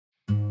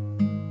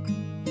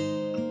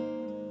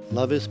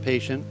Love is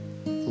patient,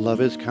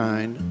 love is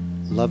kind,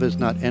 love is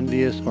not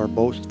envious or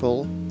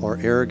boastful or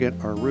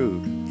arrogant or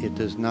rude. It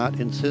does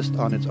not insist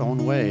on its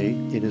own way,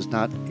 it is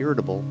not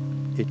irritable.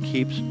 It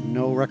keeps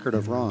no record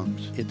of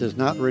wrongs. It does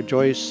not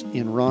rejoice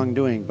in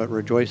wrongdoing, but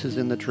rejoices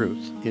in the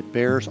truth. It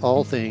bears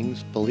all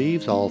things,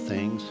 believes all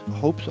things,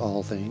 hopes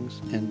all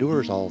things,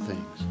 endures all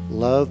things.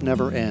 Love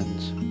never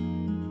ends.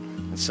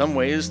 In some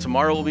ways,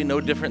 tomorrow will be no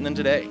different than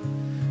today.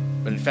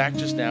 But in fact,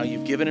 just now,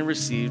 you've given and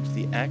received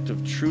the act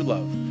of true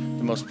love,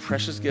 the most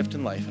precious gift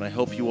in life, and I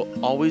hope you will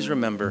always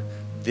remember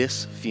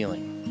this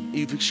feeling.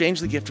 You've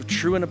exchanged the gift of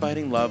true and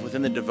abiding love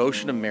within the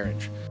devotion of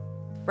marriage.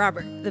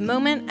 Robert, the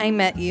moment I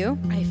met you,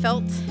 I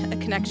felt a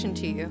connection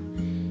to you,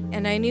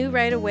 and I knew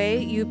right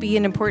away you'd be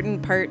an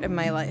important part of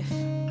my life.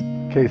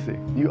 Casey,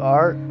 you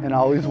are and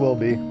always will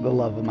be the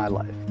love of my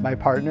life, my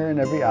partner in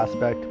every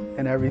aspect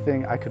and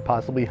everything I could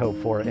possibly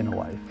hope for in a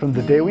wife. From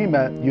the day we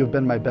met, you have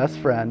been my best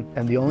friend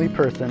and the only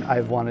person I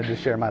have wanted to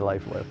share my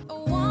life with. I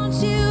want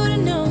you to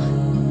know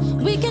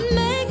we can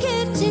make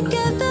it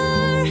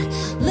together.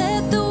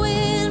 Let the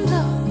wind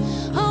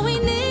blow. All we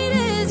need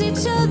is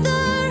each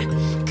other.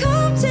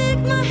 Come take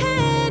my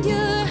hand,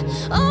 you're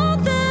all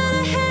that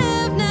I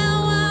have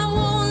now. I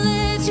won't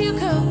let you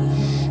go,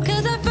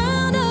 'cause I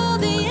found all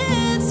the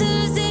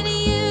answers in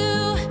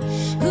you.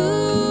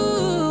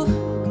 Ooh,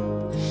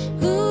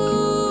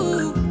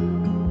 ooh,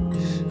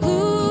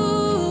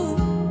 ooh,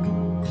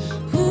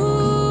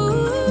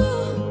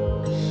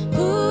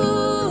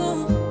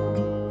 ooh,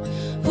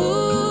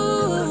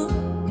 ooh.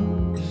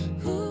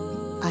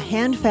 A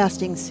hand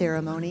fasting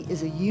ceremony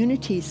is a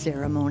unity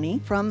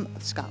ceremony from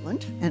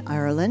Scotland and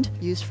Ireland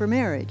used for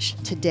marriage.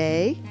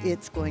 Today,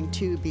 it's going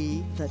to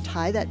be the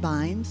tie that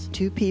binds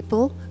two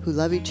people who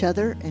love each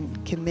other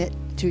and commit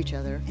to each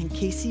other. And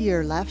Casey,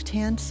 your left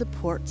hand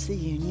supports the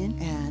union,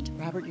 and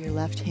Robert, your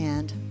left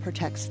hand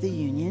protects the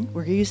union.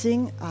 We're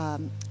using a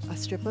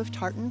strip of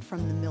tartan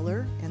from the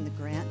Miller and the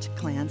Grant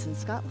clans in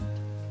Scotland.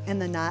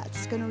 And the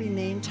knot's going to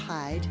remain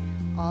tied.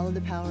 All of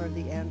the power of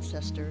the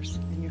ancestors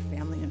and your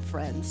family and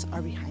friends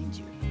are behind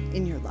you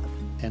in your love.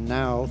 And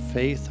now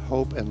faith,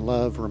 hope, and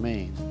love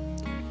remain.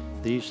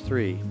 These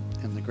three,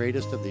 and the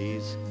greatest of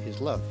these is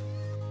love.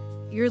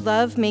 Your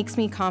love makes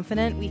me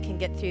confident we can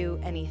get through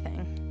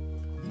anything.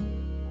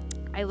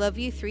 I love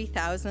you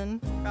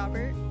 3,000,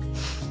 Robert,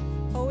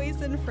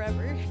 always and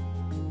forever.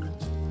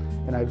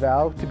 And I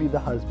vow to be the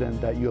husband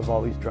that you have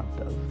always dreamt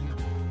of.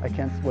 I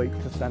can't wait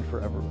to spend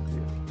forever with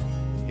you.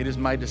 It is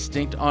my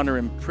distinct honor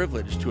and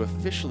privilege to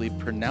officially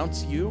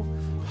pronounce you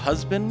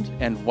husband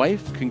and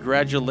wife.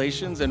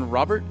 Congratulations, and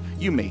Robert,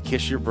 you may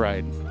kiss your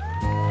bride.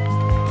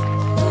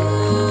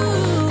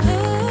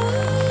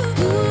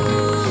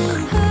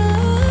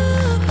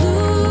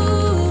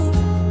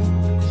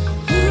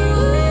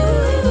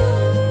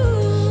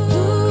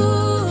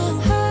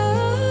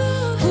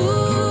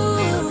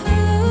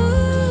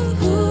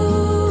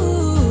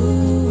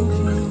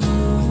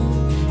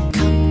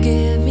 Come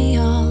give me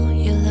all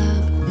your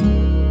love.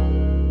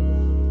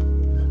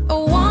 I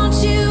want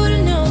you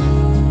to know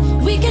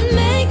we can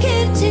make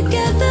it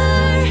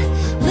together.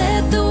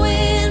 Let the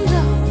wind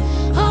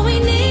blow. All we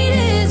need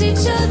is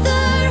each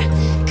other.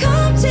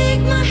 Come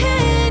take my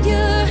hand,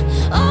 you're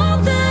all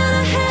that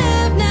I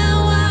have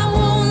now. I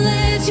won't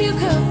let you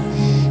go,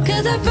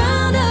 'cause I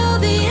found all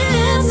the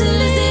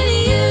answers in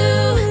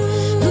you.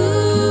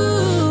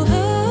 Ooh, ooh,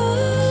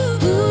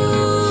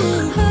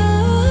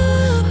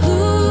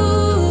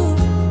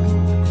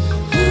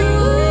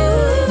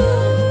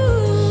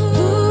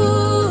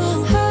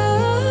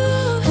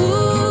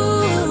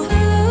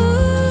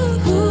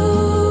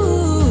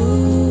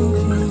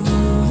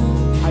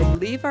 I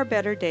believe our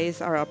better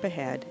days are up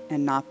ahead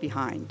and not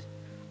behind.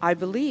 I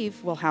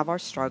believe we'll have our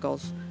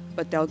struggles,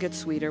 but they'll get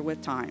sweeter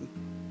with time.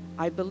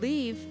 I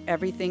believe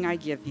everything I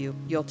give you,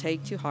 you'll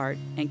take to heart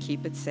and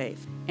keep it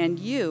safe. And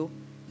you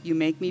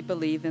make me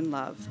believe in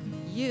love.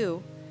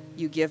 You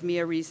give me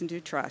a reason to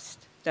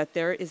trust that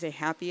there is a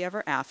happy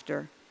ever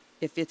after.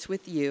 If it's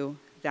with you,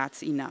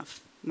 that's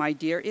enough. My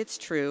dear, it's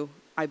true.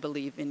 I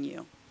believe in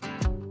you.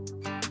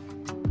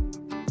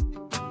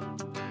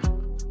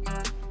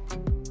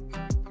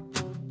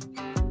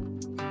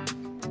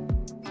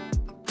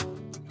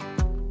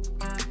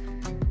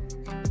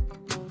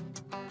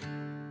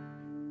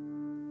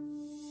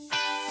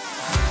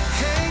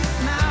 Hey,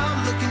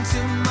 now look into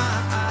my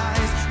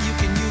eyes. You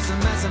can use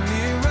them as a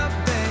mirror,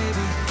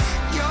 baby.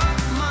 You're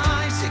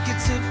my ticket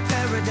to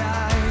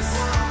paradise.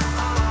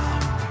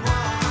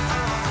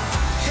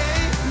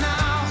 Hey,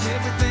 now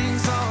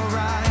everything's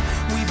alright.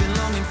 We've been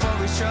longing for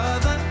each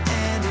other,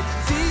 and it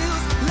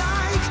feels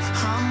like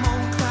I'm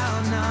on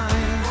cloud nine.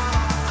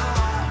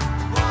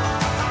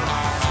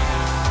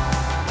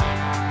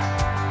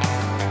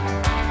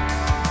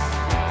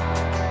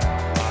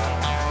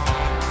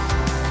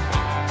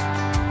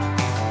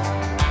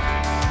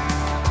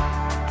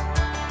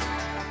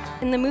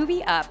 In the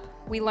movie Up,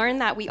 we learn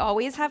that we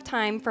always have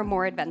time for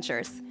more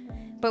adventures.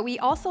 But we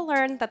also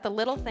learn that the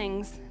little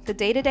things, the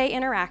day-to-day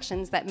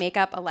interactions that make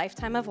up a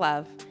lifetime of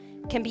love,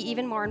 can be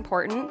even more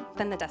important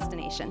than the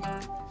destination.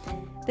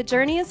 The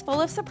journey is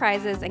full of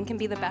surprises and can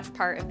be the best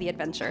part of the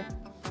adventure.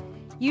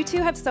 You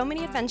two have so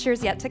many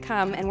adventures yet to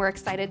come, and we're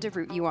excited to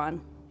root you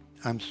on.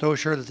 I'm so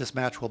sure that this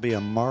match will be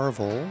a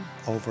marvel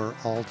over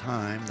all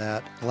time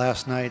that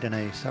last night in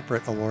a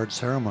separate award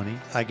ceremony,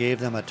 I gave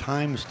them a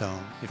time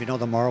stone. If you know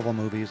the Marvel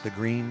movies, the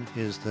green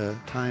is the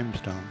time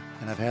stone.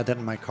 And I've had that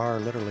in my car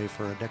literally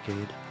for a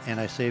decade, and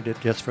I saved it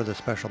just for the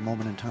special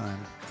moment in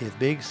time. If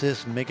Big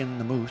Sis Megan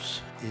the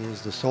Moose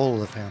is the soul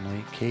of the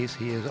family, Case,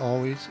 he is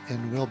always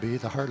and will be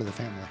the heart of the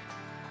family.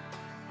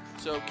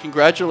 So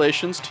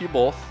congratulations to you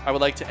both. I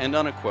would like to end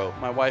on a quote.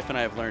 My wife and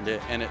I have learned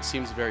it, and it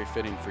seems very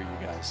fitting for you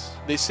guys.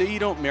 They say you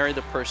don't marry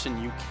the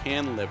person you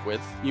can live with,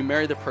 you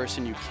marry the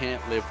person you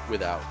can't live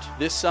without.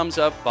 This sums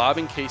up Bob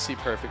and Casey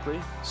perfectly,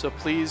 so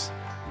please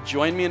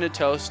join me in a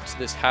toast to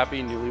this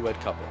happy newlywed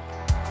couple.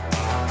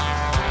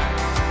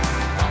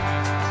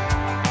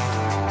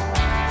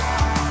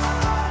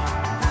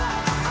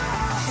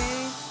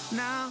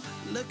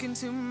 Look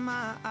into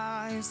my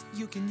eyes,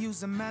 you can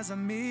use them as a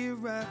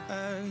mirror.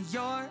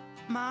 You're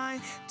my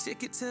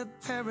ticket to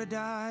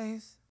paradise.